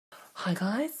Hi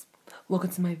guys, welcome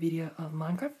to my video of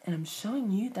Minecraft, and I'm showing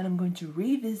you that I'm going to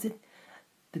revisit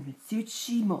the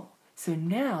Mitsuchi mall. So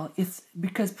now it's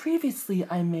because previously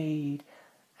I made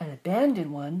an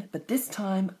abandoned one, but this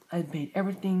time I've made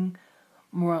everything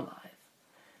more alive.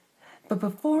 But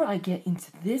before I get into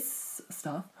this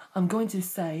stuff, I'm going to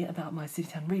say about my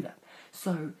City Revamp.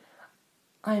 So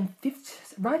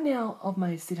right now of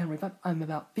my City Revamp, I'm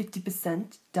about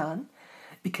 50% done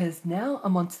because now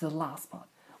I'm on to the last part,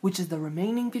 which is the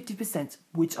remaining 50%,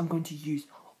 which I'm going to use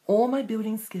all my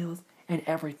building skills and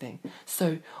everything.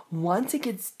 So once it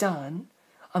gets done,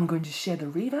 I'm going to share the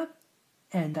revamp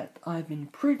and that I've been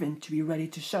proven to be ready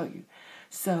to show you.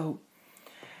 So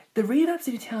the revamp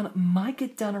City Town might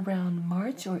get done around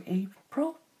March or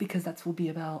April because that will be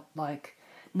about like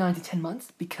 9 to 10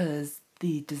 months because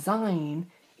the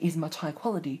design is much high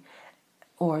quality,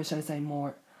 or should I say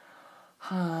more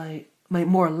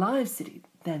alive city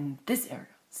than this area.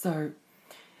 So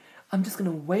I'm just gonna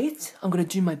wait. I'm gonna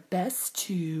do my best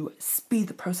to speed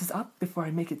the process up before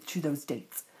I make it to those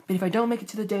dates. But if I don't make it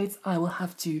to the dates, I will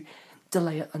have to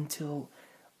delay it until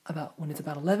when it's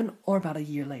about 11 or about a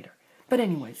year later. But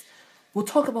anyways, we'll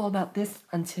talk about this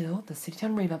until the City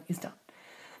Town revamp is done.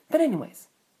 But anyways,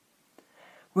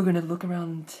 we're gonna look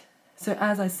around. So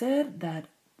as I said, that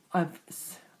I've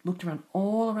looked around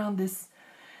all around this.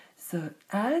 So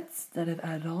ads that I've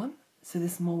added on. So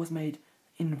this mall was made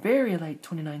in very late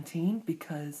 2019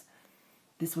 because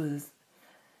this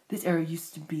area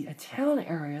used to be a town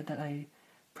area that I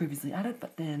previously added,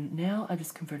 but then now I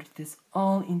just converted this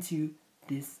all into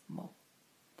this mall.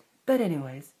 But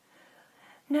anyways,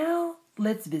 now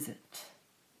let's visit.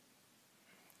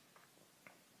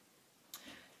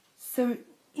 So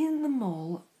in the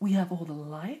mall, we have all the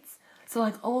lights. So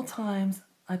like all times,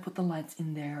 I put the lights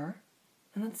in there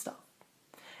and that stuff.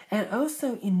 And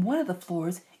also in one of the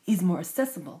floors is more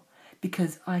accessible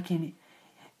because I can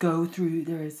go through,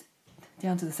 there's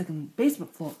down to the second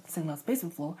last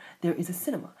basement floor, there is a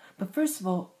cinema. But first of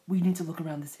all, we need to look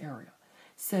around this area.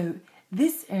 So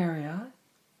this area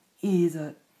is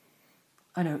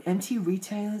empty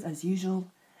retailers as usual,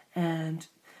 and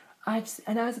as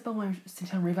about my City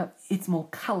Town revamp, it's more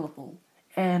colorful,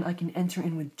 and I can enter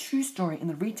in with two-story in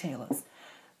the retailers.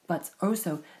 But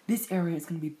also, this area is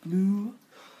going to be blue.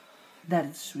 That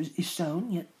is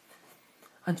shown yet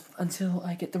until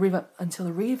I get the revamp, until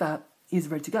the revamp is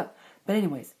ready to go. But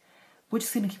anyways, we're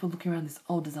just going to keep looking around this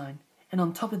old design. And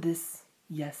on top of this,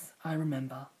 yes, I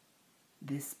remember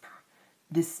this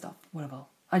stuff, whatever.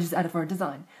 I just added for a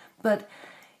design. But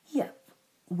yeah,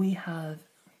 we have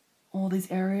all these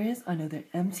areas. I know they're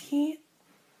empty,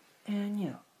 and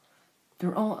yeah,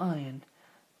 they're all ironed.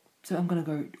 So I'm going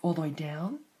to go all the way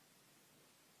down.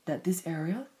 That this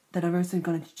area that I'm also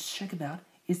going to check about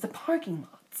is the parking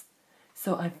lots.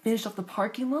 So I finished off the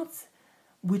parking lots,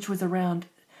 which was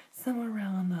somewhere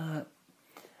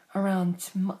around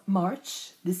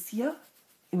March this year.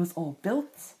 It was all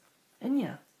built, and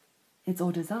yeah, it's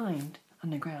all designed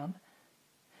underground.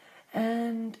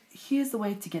 And here's the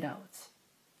way to get out.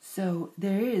 So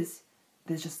there's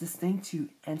just this thing to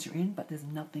enter in, but there's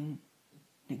nothing,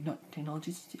 not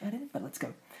technology to add in, but let's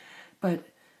go. But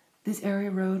this area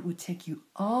road would take you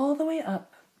all the way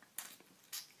up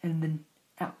and then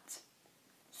out.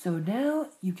 So now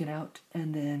you get out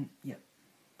and then, yeah.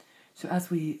 So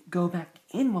as we go back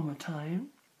in one more time,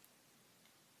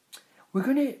 we're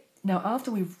going to, now after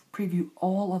we've previewed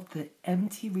all of the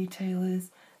empty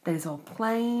retailers, that is all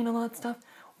plain, all that stuff,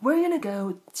 we're going to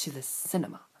go to the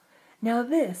cinema. Now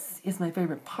this is my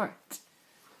favorite part,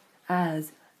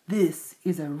 as this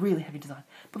is a really heavy design.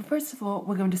 But first of all,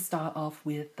 we're going to start off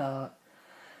with the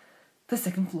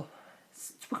second floor.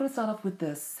 We're going to start off with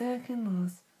the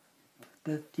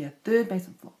third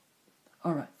basement floor.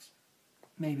 Alright.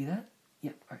 Maybe that?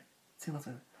 Yep, alright. Second last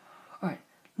one. Alright,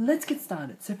 let's get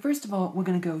started. So first of all, we're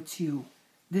going to go to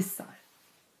this side.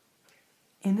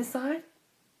 In this side,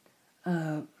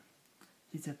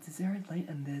 this area light,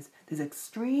 and there's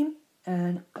extreme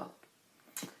and gold.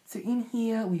 So in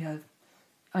here we have,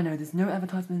 I know there's no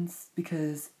advertisements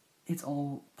because it's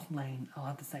all plain, I'll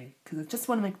have to say, because I just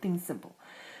want to make things simple.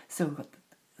 So we've got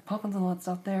the pop-ons and all that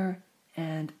stuff there,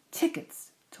 and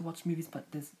tickets to watch movies,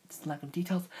 but there's just lack of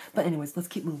details. But anyways, let's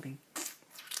keep moving.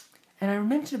 And I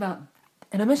mentioned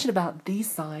about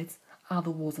these sides are the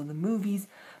walls of the movies,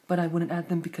 but I wouldn't add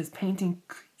them because painting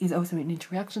is also an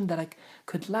interaction that I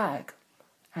could lag,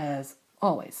 as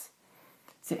always.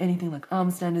 So anything like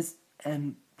arm standers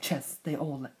and chests, they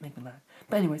all make me lag.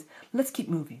 But anyways, let's keep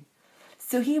moving.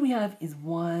 So here we have is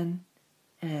one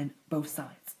and both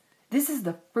sides. This is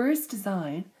the first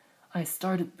design I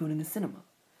started building the cinema.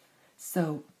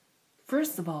 So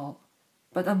first of all,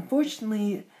 but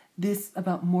unfortunately, this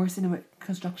about more cinema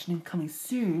construction coming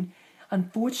soon,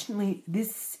 unfortunately,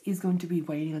 this is going to be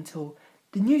waiting until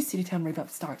the new City Town Revamp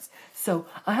starts. So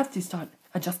I have to start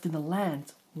adjusting the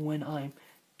land when I'm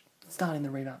starting the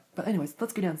revamp. But anyways,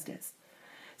 let's go downstairs.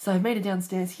 So I've made it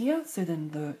downstairs here, so then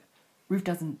the roof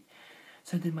doesn't,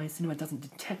 so then my cinema doesn't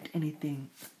detect anything,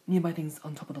 nearby things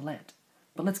on top of the land.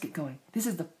 But let's get going. This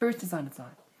is the first design.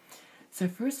 So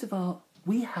first of all,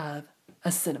 we have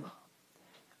a cinema.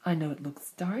 I know it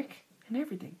looks dark and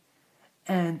everything.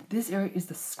 And this area is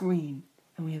the screen.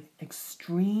 And we have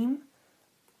extreme,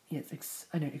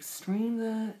 extreme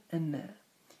there and there.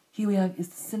 Here we have is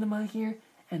the cinema here,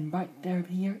 and right there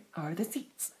here are the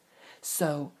seats.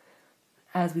 So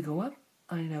as we go up,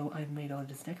 I know I've made all of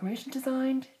this decoration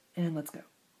designed, and let's go.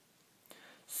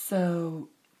 So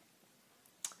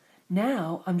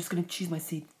now I'm just going to choose my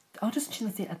seat. I'll just choose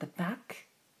my seat at the back,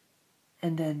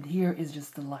 and then here is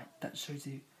just the light that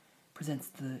presents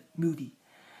the movie.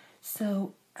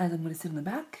 So as I'm going to sit in the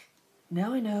back,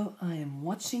 now I know I am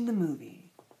watching the movie.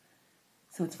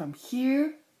 So it's from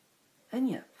here, and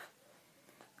yep,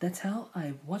 that's how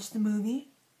I watch the movie.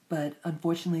 But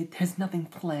unfortunately, there's nothing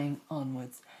playing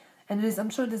onwards. And I'm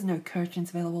sure there's no curtains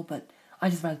available, but I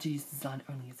just rather to use the design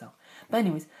only itself. But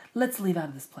anyways, let's leave out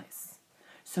of this place.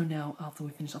 So now, after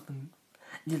we finish off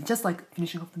just like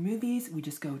finishing off the movies, we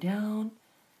just go down.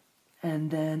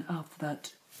 And then after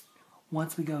that,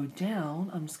 once we go down,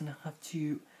 I'm just going to have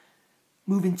to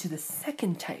move into the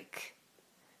second take.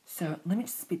 So let me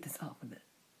just speed this up a bit.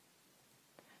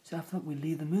 So after that, we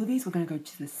leave the movies, we're going to go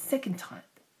to the second type.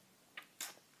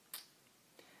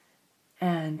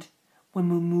 And when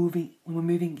we're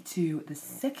moving to the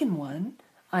second one,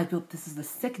 this is the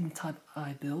second type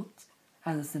I built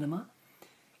as a cinema.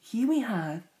 Here we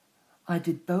have, I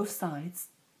did both sides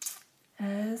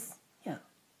as,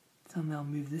 So now I'll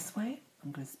move this way.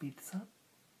 I'm going to speed this up.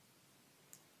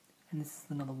 And this is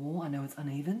another wall. I know it's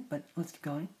uneven, but let's keep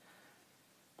going.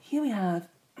 Here we have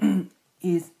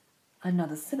is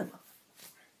another cinema.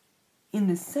 In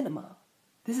this cinema,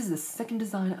 this is the second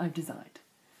design I've designed.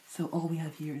 So all we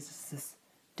have here is just this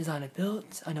design I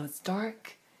built. I know it's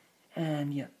dark.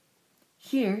 And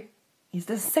here is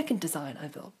the second design I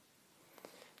built.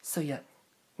 So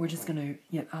we're just going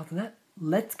to, after that,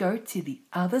 let's go to the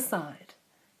other side.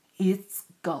 It's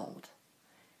gold.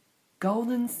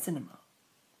 Golden cinema.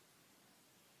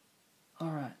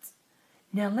 Alright.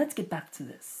 Now let's get back to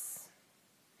this.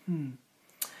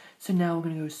 So now we're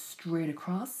going to go straight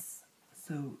across.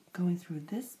 So going through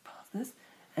this, past this.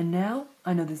 And now,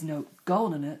 I know there's no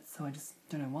gold in it, so I just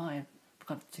don't know why I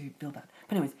forgot to build that.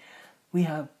 But anyways, we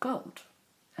have gold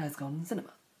as golden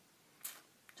cinema.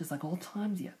 Just like old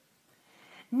times,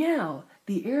 Now,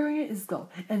 the area is gold.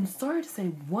 And sorry to say,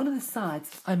 one of the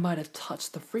sides, I might have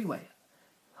touched the freeway.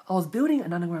 I was building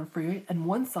an underground freeway, and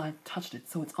one side touched it,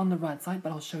 so it's on the right side,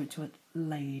 but I'll show it to it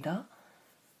later.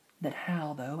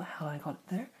 How I got it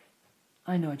there.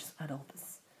 I know I just added all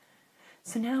this.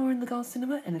 So now we're in the gold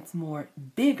cinema, and it's more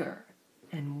bigger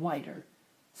and wider.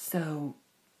 So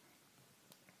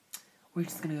we're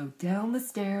just going to go down the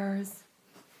stairs,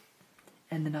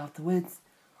 and then afterwards,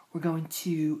 we're going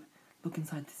to look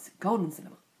inside this golden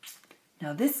cinema.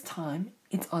 Now this time,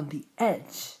 it's on the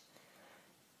edge.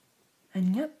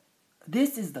 And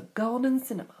this is the golden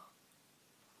cinema.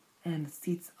 And the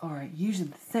seats are usually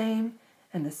the same,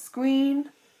 and the screen,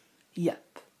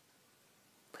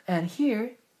 And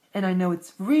here, and I know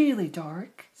it's really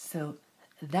dark, so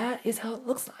that is how it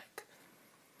looks like.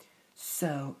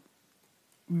 So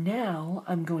now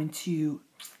I'm going to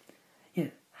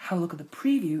have a look at the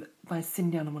preview by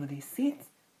sitting down on one of these seats.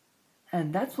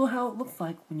 And that's how it looks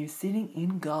like when you're sitting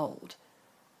in gold.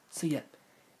 So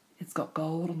it's got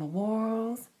gold on the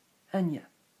walls. And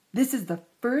this is the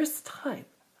first time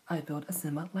I built a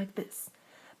cinema like this.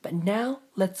 But now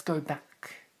let's go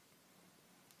back.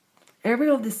 Every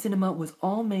of this cinema was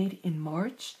all made in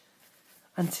March.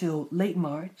 Until late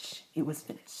March, it was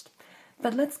finished.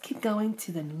 But let's keep going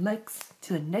to the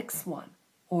next one,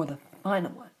 or the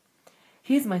final one.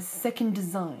 Here's my second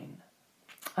design.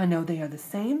 I know they are the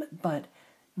same, but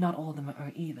not all of them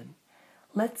are even.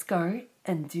 Let's go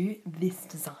and do this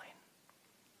design.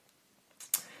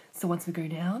 So once we go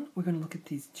down, we're going to look at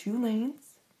these two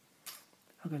lanes.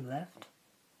 I'll go left.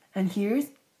 And here's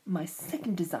my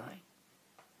second design.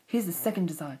 Here's the second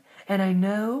design. And I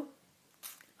know,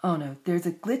 oh no, there's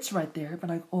a glitch right there,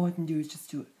 but all I can do is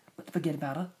just do it. But forget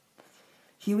about it.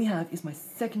 Here we have is my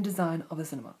second design of the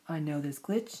cinema. I know there's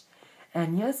glitch.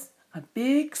 And yes, a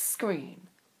big screen.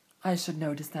 I should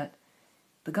notice that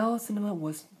the gold cinema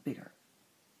was bigger.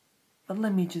 But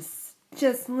let me just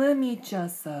let me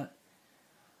just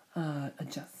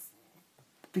adjust,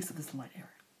 fix up this light area.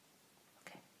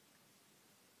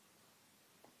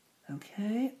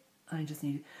 Okay, I just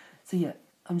need, so yeah,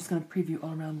 I'm just going to preview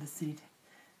all around the city,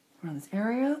 around this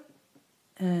area,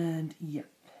 and yep.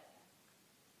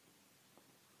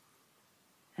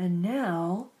 And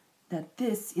now that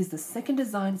this is the second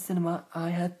design cinema I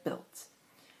have built,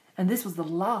 and this was the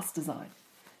last design.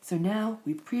 So now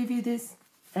we preview this,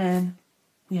 and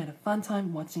we had a fun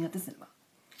time watching at the cinema.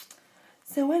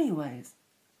 So anyways,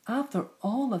 after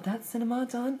all of that cinema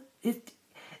done,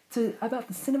 about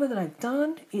the cinema that I've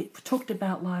done, it took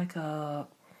about like about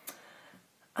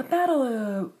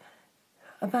a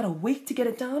week to get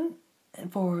it done,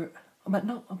 and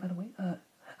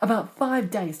about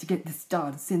 5 days to get this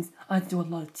done, since I had to do a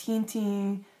lot of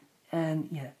tinting and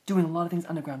yeah, doing a lot of things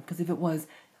underground. Because if it was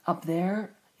up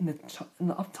there in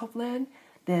the up top land,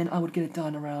 then I would get it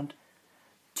done around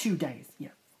 2 days,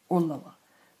 yeah, or lower.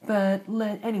 But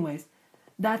anyways,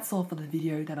 that's all for the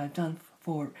video that I've done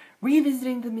for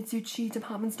revisiting the Mitsuchi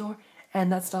department store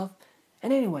and that stuff.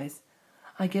 And anyways,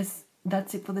 I guess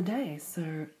that's it for the day.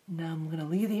 So now I'm going to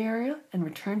leave the area and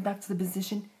return back to the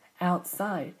position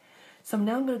outside. So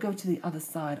now I'm going to go to the other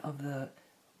side of the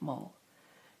mall.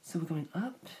 So we're going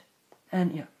up,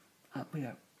 and yeah, up we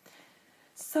go.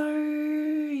 So,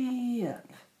 yep.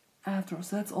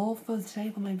 So that's all for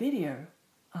today for my video.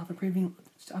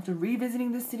 After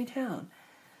revisiting this city town.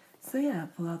 So yeah,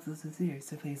 that's this video.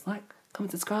 So please like,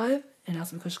 comment, subscribe, and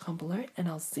ask me a question comment below, and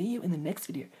I'll see you in the next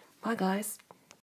video. Bye guys.